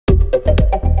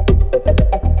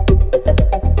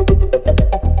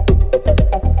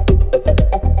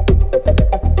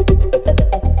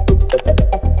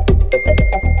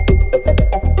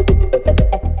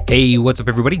Hey, what's up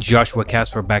everybody? Joshua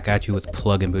Casper back at you with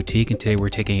Plugin Boutique, and today we're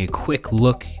taking a quick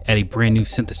look at a brand new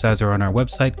synthesizer on our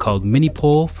website called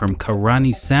Minipol from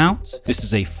Karanyi Sounds. This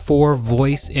is a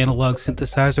 4-voice analog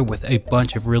synthesizer with a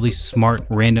bunch of really smart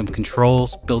random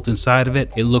controls built inside of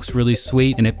it. It looks really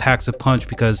sweet and it packs a punch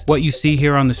because what you see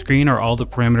here on the screen are all the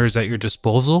parameters at your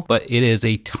disposal, but it is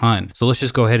a ton. So let's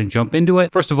just go ahead and jump into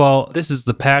it. First of all, this is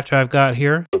the patch I've got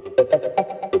here.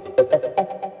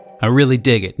 I really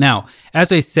dig it. Now,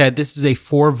 as I said, this is a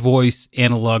 4-voice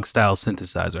analog style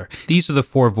synthesizer. These are the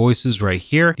 4 voices right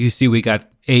here. You see we got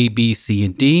A, B, C,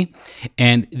 and D.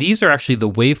 And these are actually the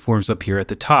waveforms up here at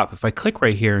the top. If I click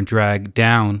right here and drag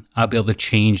down, I'll be able to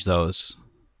change those.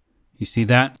 You see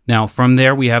that? Now from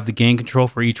there, we have the gain control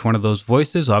for each one of those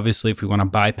voices. Obviously, if we want to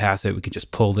bypass it, we can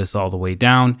just pull this all the way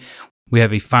down. We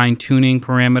have a fine tuning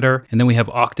parameter, and then we have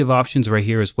octave options right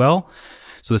here as well.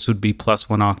 So this would be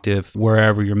 +1 octave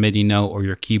wherever your MIDI note or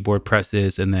your keyboard press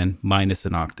is, and then minus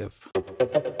an octave.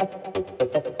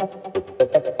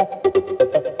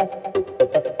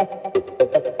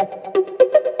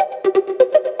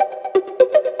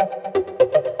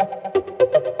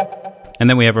 And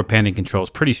then we have our panning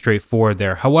controls, pretty straightforward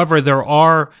there. However, there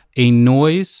are a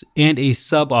noise and a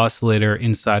sub oscillator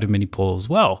inside of Minipol as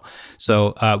well.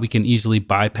 So we can easily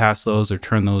bypass those or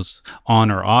turn those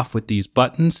on or off with these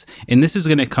buttons. And this is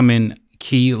gonna come in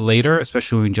key later,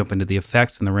 especially when we jump into the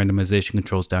effects and the randomization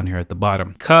controls down here at the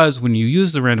bottom. Because when you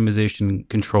use the randomization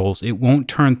controls, it won't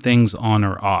turn things on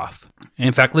or off.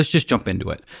 In fact, let's just jump into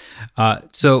it.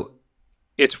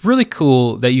 It's really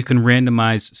cool that you can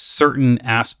randomize certain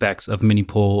aspects of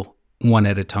Minipol one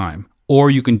at a time,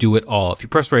 or you can do it all. If you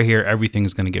press right here, everything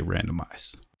is going to get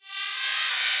randomized.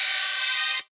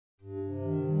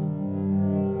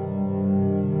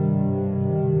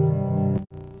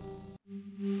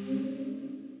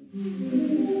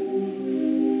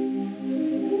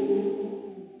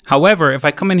 However, if I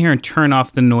come in here and turn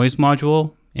off the noise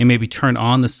module and maybe turn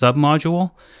on the sub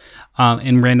module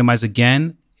and randomize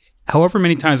again, however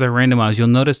many times I randomize, you'll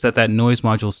notice that that noise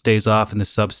module stays off and the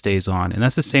sub stays on. And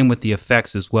that's the same with the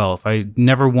effects as well. If I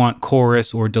never want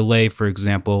chorus or delay, for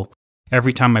example,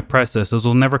 every time I press this, those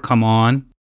will never come on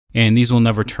and these will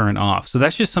never turn off. So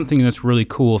that's just something that's really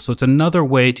cool. So it's another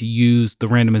way to use the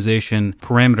randomization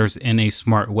parameters in a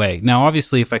smart way. Now,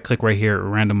 obviously, if I click right here, it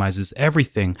randomizes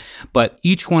everything, but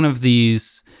each one of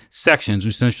these sections, we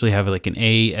essentially have like an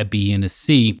A, a B, and a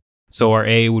C. So our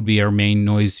A would be our main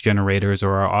noise generators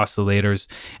or our oscillators,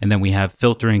 and then we have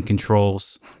filtering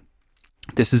controls.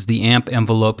 This is the amp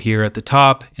envelope here at the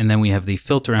top, and then we have the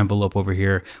filter envelope over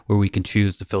here where we can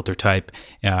choose the filter type,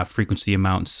 frequency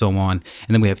amount, and so on.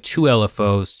 And then we have 2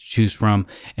 LFOs to choose from,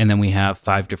 and then we have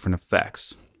 5 different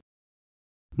effects.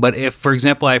 But if, for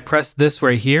example, I press this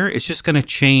right here, it's just going to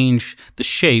change the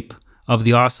shape of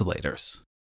the oscillators.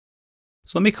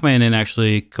 So let me come in and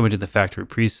actually come into the factory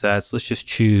presets. Let's just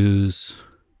choose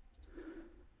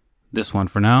this one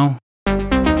for now.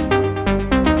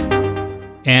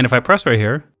 And if I press right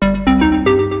here,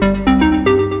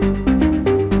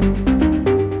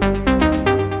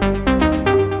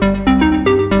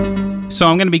 so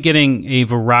I'm going to be getting a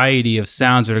variety of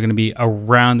sounds that are going to be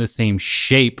around the same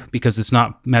shape because it's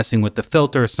not messing with the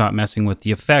filter, it's not messing with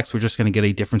the effects. We're just going to get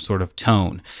a different sort of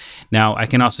tone. Now, I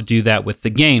can also do that with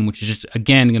the gain, which is just,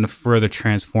 again, going to further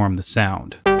transform the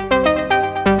sound.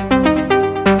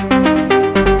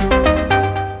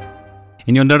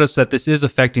 And you'll notice that this is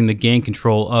affecting the gain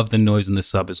control of the noise in the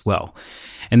sub as well.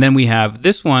 And then we have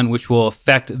this one, which will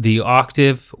affect the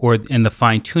octave and the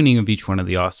fine tuning of each one of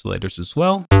the oscillators as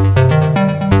well.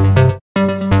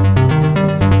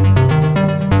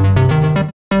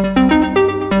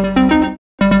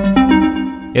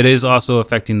 It is also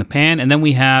affecting the pan. And then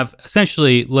we have,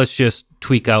 essentially, let's just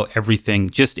tweak out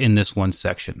everything just in this one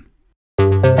section.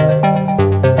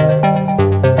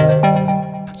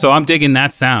 So I'm digging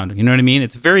that sound, you know what I mean?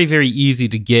 It's very, very easy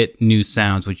to get new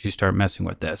sounds once you start messing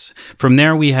with this. From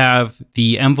there, we have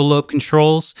the envelope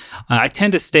controls. I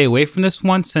tend to stay away from this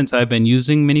one since I've been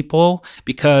using Minipol,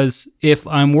 because if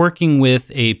I'm working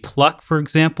with a pluck, for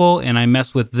example, and I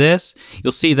mess with this,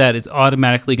 you'll see that it's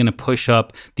automatically gonna push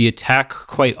up the attack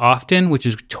quite often, which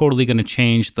is totally gonna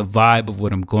change the vibe of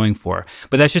what I'm going for.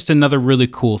 But that's just another really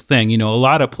cool thing. You know, a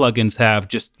lot of plugins have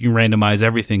just you randomize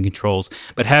everything controls,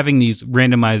 but having these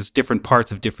randomized different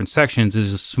parts of different sections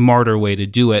is a smarter way to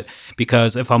do it,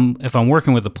 because if I'm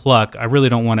working with a pluck, I really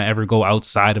don't want to ever go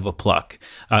outside of a pluck,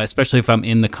 especially if I'm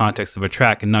in the context of a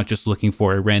track and not just looking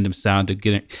for a random sound to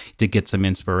get some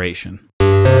inspiration.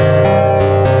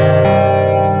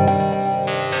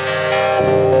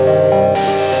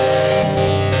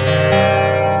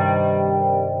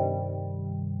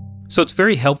 So it's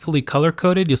very helpfully color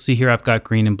coded. You'll see here I've got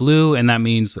green and blue, and that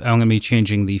means I'm going to be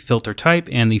changing the filter type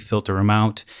and the filter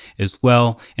amount as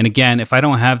well. And again, if I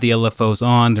don't have the LFOs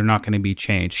on, they're not going to be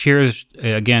changed. Here's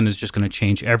again is just going to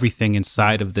change everything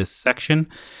inside of this section.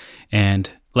 And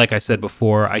like I said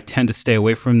before, I tend to stay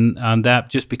away from that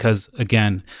just because,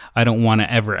 again, I don't want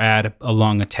to ever add a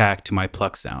long attack to my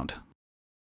pluck sound.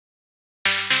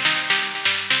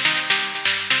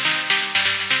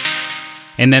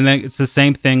 And then it's the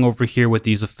same thing over here with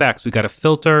these effects. We got a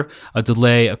filter, a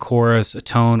delay, a chorus, a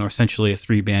tone, or essentially a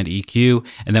 3-band EQ.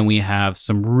 And then we have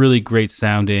some really great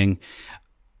sounding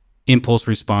impulse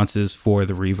responses for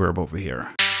the reverb over here.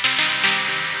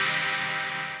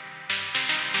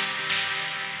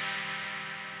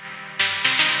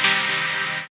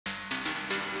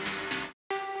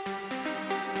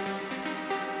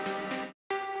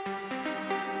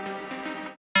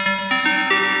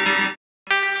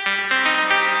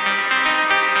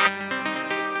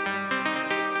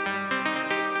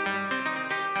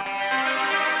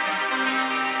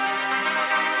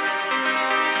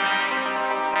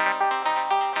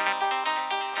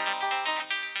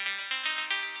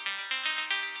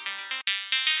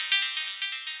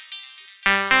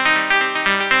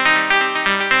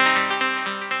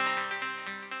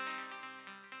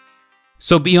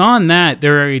 So beyond that,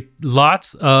 there are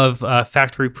lots of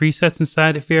factory presets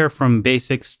inside of here, from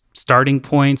basic starting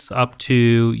points up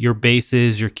to your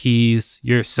basses, your keys,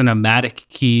 your cinematic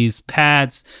keys,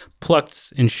 pads,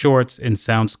 plucks and shorts, and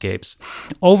soundscapes.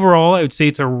 Overall, I would say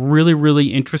it's a really, really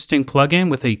interesting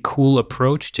plugin with a cool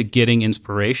approach to getting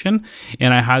inspiration.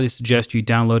 And I highly suggest you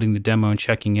downloading the demo and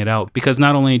checking it out, because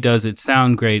not only does it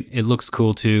sound great, it looks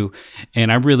cool too.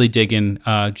 And I really dig in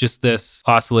just this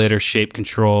oscillator shape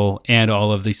control and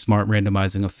all of the smart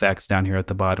randomizing effects down here at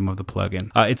the bottom of the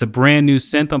plugin. It's a brand new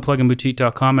synth on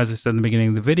pluginboutique.com. As I said in the beginning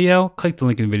of the video, click the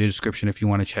link in the video description if you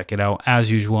want to check it out. As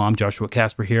usual, I'm Joshua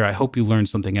Casper here. I hope you learned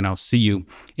something, and I'll see you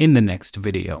in the next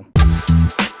video.